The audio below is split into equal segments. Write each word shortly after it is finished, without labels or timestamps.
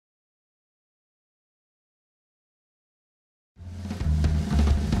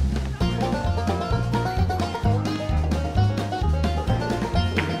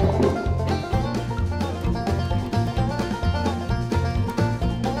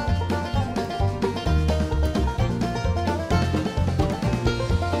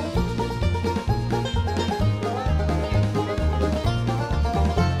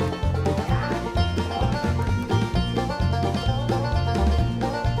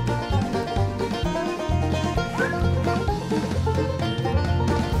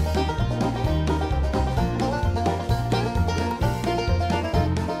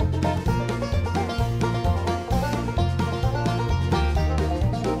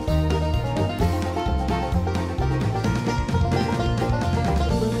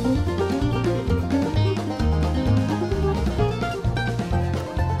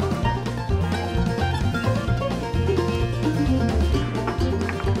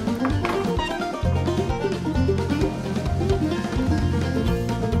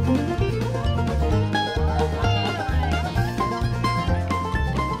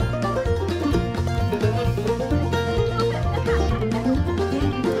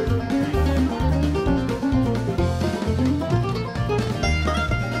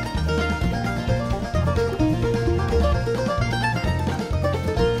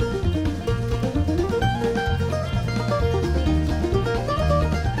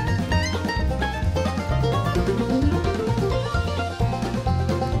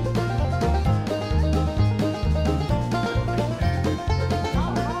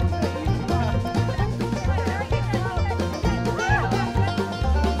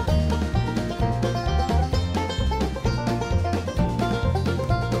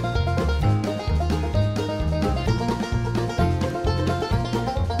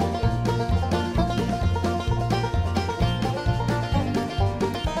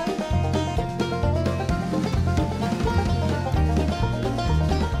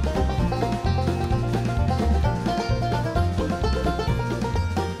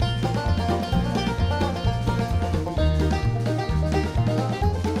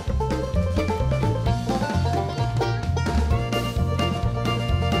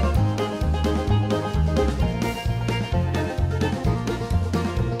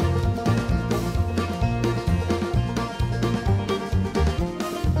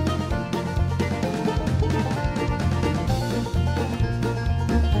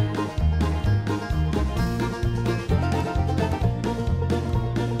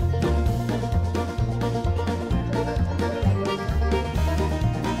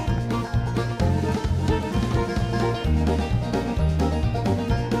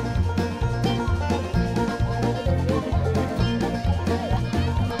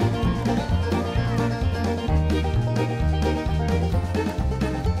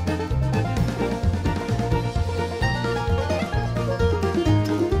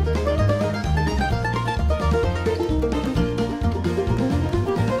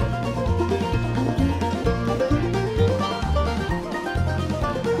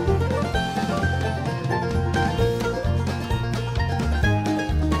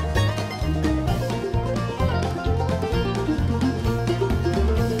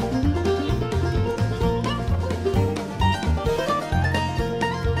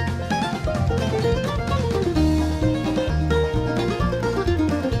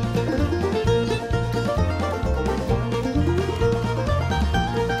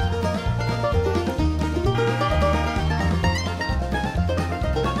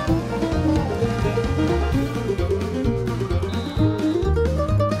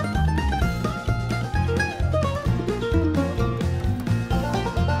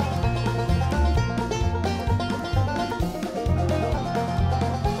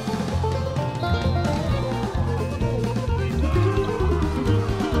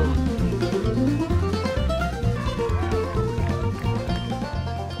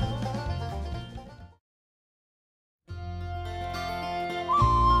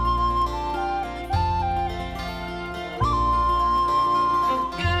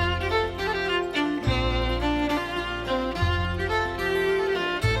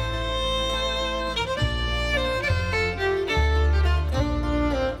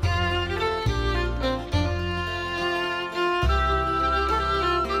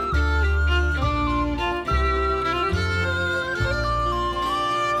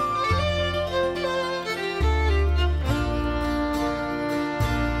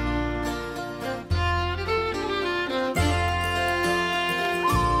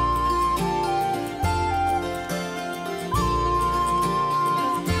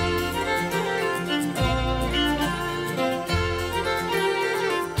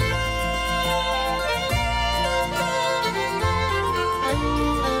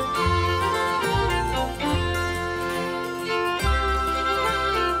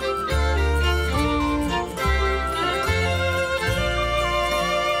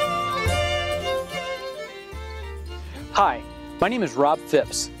Hi, my name is Rob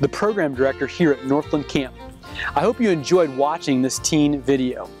Phipps, the Program Director here at Northland Camp. I hope you enjoyed watching this teen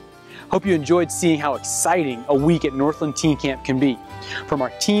video. Hope you enjoyed seeing how exciting a week at Northland Teen Camp can be. From our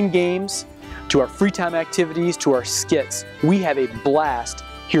team games, to our free time activities, to our skits, we have a blast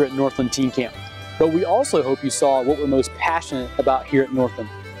here at Northland Teen Camp. But we also hope you saw what we're most passionate about here at Northland,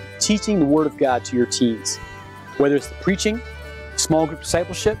 teaching the Word of God to your teens. Whether it's the preaching, small group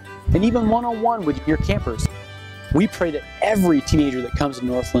discipleship, and even one-on-one with your campers. We pray that every teenager that comes to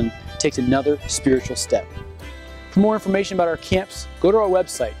Northland takes another spiritual step. For more information about our camps, go to our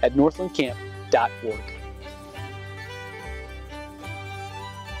website at northlandcamp.org.